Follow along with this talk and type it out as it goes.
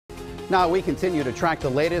Now we continue to track the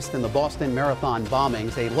latest in the Boston Marathon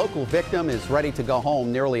bombings. A local victim is ready to go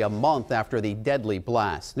home nearly a month after the deadly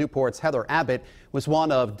blast. Newport's Heather Abbott was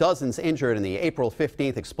one of dozens injured in the April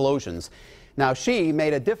 15th explosions. Now she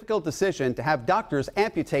made a difficult decision to have doctors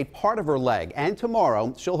amputate part of her leg, and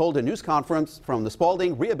tomorrow she'll hold a news conference from the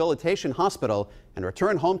Spaulding Rehabilitation Hospital and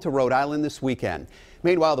return home to Rhode Island this weekend.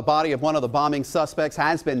 Meanwhile, the body of one of the bombing suspects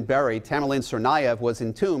has been buried. Tamerlan was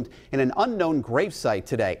entombed in an unknown gravesite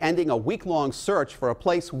today, ending a week-long search for a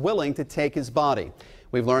place willing to take his body.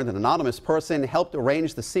 We've learned an anonymous person helped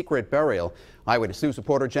arrange the secret burial. Eyewitness News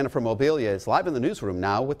reporter Jennifer Mobilia is live in the newsroom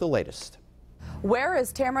now with the latest. Where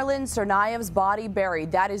is Tamerlan Tsarnaev's body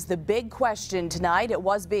buried? That is the big question tonight. It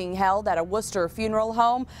was being held at a Worcester funeral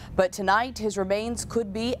home, but tonight his remains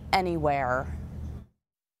could be anywhere.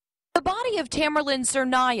 The body of Tamerlan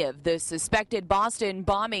Tsarnaev, the suspected Boston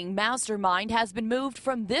bombing mastermind, has been moved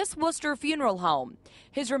from this Worcester funeral home.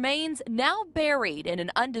 His remains now buried in an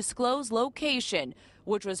undisclosed location,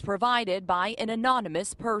 which was provided by an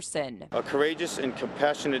anonymous person. A courageous and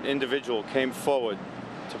compassionate individual came forward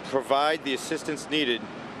to provide the assistance needed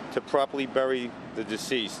to properly bury the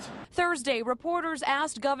deceased. Thursday, reporters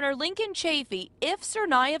asked Governor Lincoln Chafee if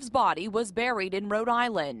Tsarnaev's body was buried in Rhode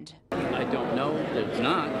Island. I don't know that it's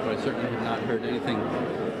not, but I certainly have not heard anything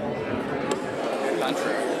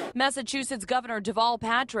contrary. Massachusetts Governor Deval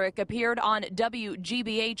Patrick appeared on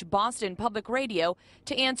WGBH Boston Public Radio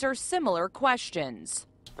to answer similar questions.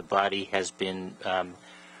 The body has been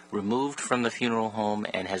removed from the funeral home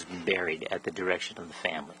and has been buried at the direction of the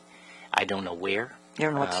family. I don't know where.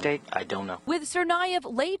 You're in what state? I don't know. With Tsarnaev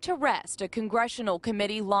laid to rest, a congressional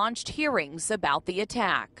committee launched hearings about the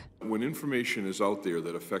attack. When information is out there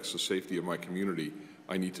that affects the safety of my community,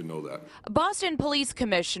 I need to know that. Boston Police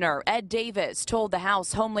Commissioner Ed Davis told the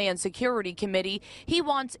House Homeland Security Committee he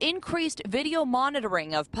wants increased video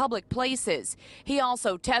monitoring of public places. He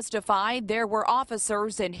also testified there were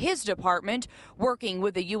officers in his department working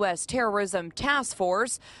with the U.S. Terrorism Task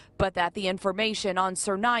Force, but that the information on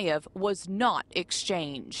Tsarnaev was not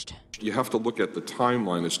exchanged. You have to look at the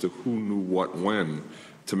timeline as to who knew what when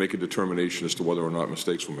to make a determination as to whether or not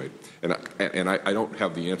mistakes were made. And I don't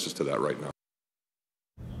have the answers to that right now.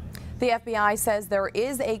 The FBI says there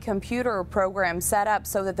is a computer program set up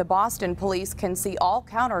so that the Boston police can see all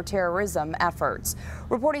counterterrorism efforts.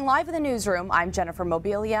 Reporting live in the newsroom, I'm Jennifer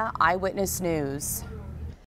Mobilia, Eyewitness News.